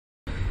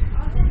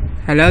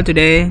Hello,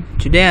 today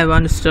I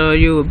want to show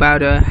you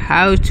about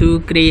how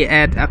to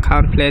create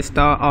account Play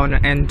Store on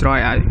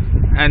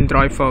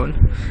Android phone.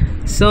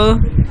 So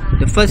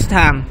the first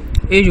time,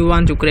 if you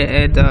want to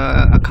create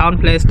the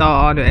account Play Store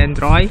on the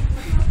Android,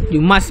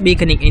 you must be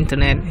connect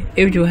internet.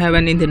 If you have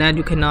an internet,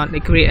 you cannot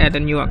create a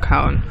new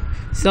account.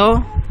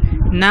 So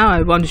now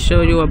I want to show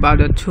you about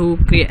the to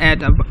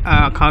create a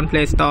account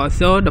Play Store.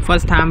 So the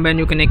first time when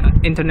you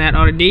connect internet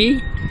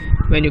already,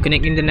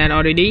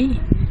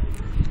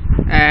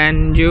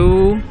 and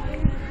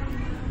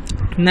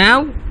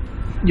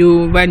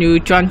when you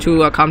join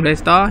to account Play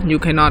Store, you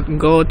cannot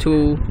go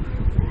to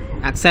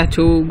access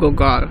to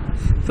Google.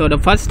 So the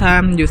first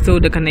time you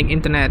should connect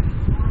internet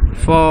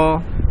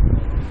for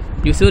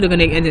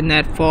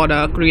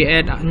the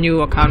create a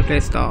new account Play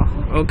Store.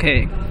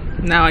 Okay,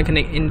 now I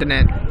connect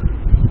internet.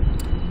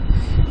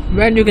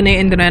 When you connect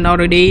internet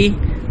already,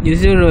 you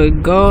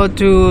should go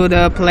to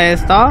the Play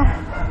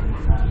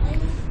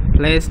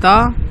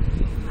Store.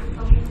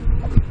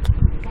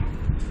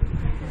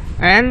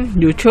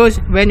 And you choose,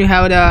 when you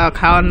have the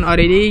account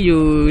already,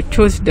 you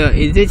choose the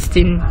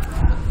existing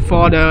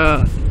for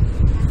the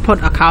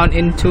put account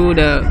into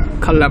the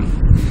column.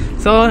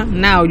 So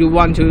now you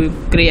want to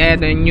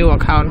create a new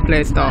account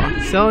Play Store.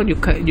 So you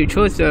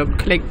choose the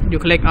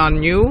click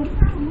on new,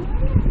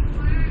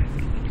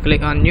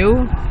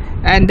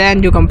 and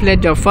then you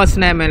complete your first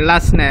name and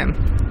last name.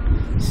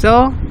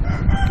 So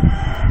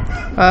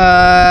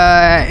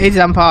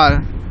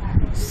example,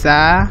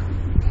 Sadat.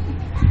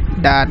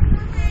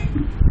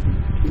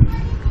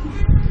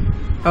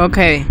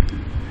 Okay,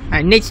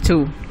 I need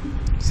to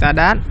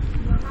Sadat.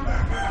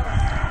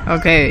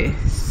 Okay,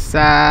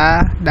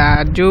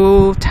 Sadat.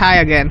 You try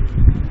again.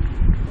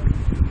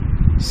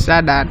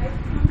 Sadat.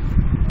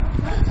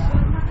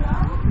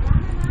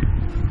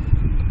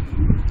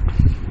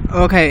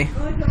 Okay,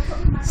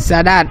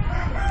 Sadat.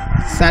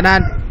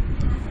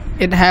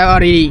 It have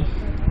already.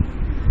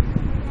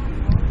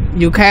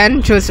 You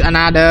can choose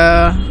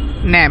another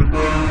name.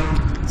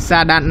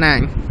 Sadat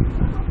 9.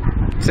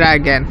 Try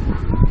again.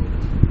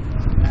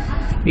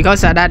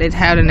 Because Sadat it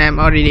have the name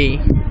already.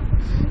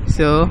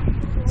 So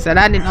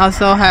Sadat it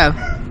also have.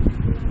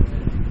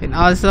 And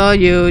also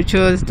you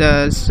choose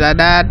the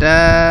Sadat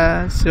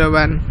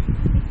 7.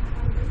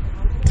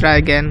 Try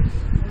again.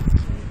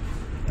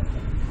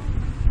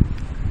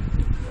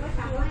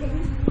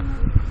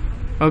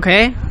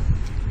 Okay,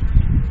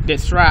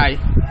 that's right.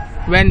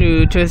 When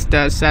you choose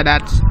the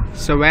Sadat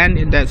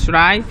 7, that's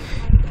right.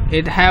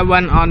 It have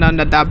one on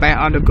the database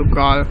on the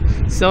Google.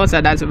 So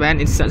Sadat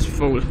 7 is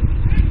successful.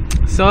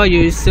 So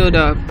you should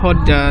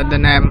put the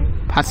name,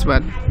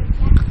 password.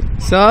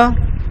 So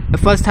the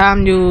first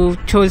time you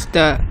choose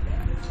the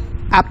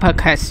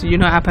uppercase. You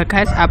know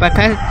uppercase,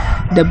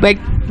 the big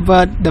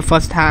word the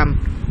first time.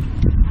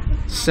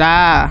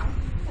 So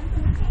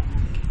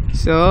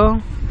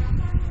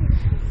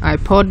I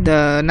put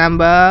the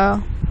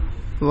number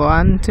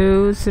 1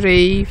 2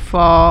 3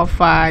 4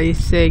 5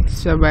 6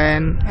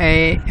 7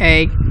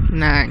 8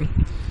 9.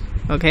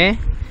 Okay,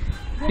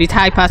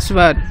 retype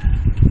password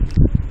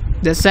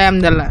the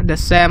same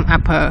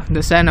upper,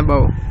 the same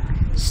above.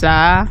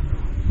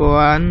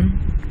 1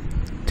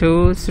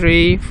 2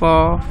 3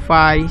 4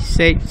 5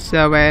 6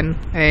 7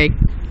 8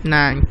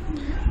 9.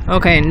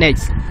 Okay,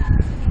 next.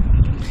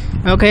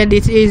 Okay,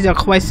 this is the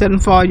question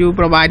for you.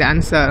 Provide the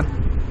answer.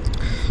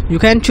 You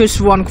can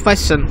choose one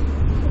question.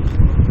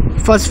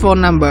 First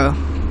phone number,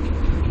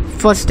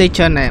 first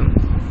teacher name.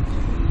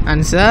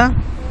 Answer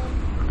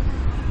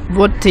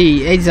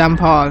Woody.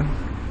 Example.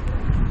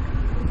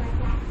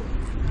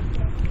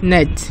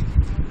 Next.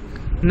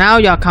 Now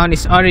your account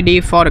is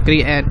already for the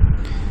create.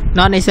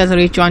 Not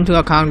necessary join to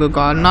account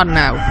Google. Not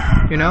now.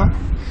 You know.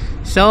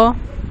 So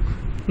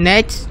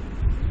next.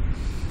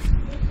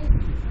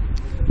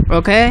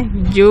 Okay.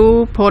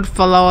 You put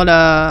follow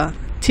the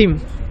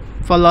team.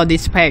 Follow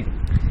this page.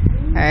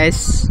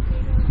 SHISE.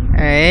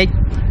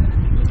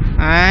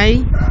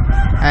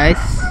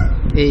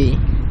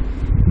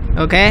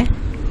 Okay.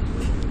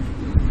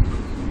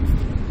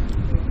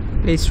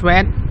 Please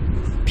wait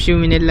few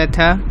minutes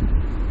later.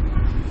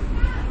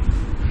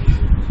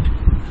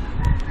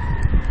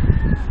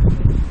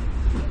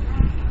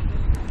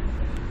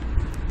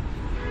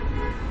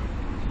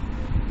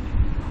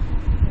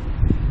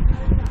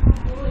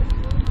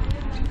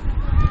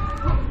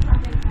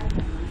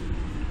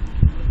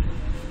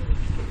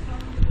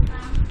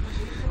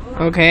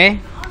 Okay,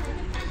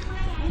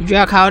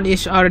 your account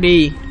is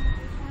already,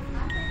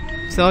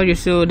 so you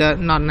should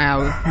not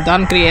now.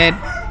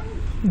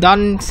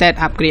 Don't set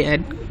up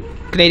create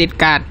credit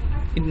card.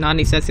 It's not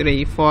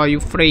necessary for you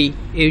free.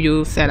 If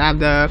you set up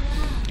the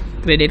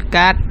credit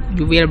card,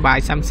 you will buy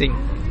something.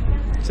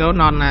 So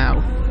not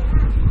now.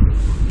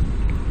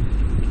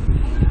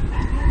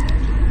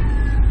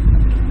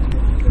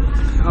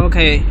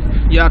 Okay,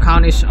 your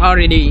account is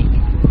already.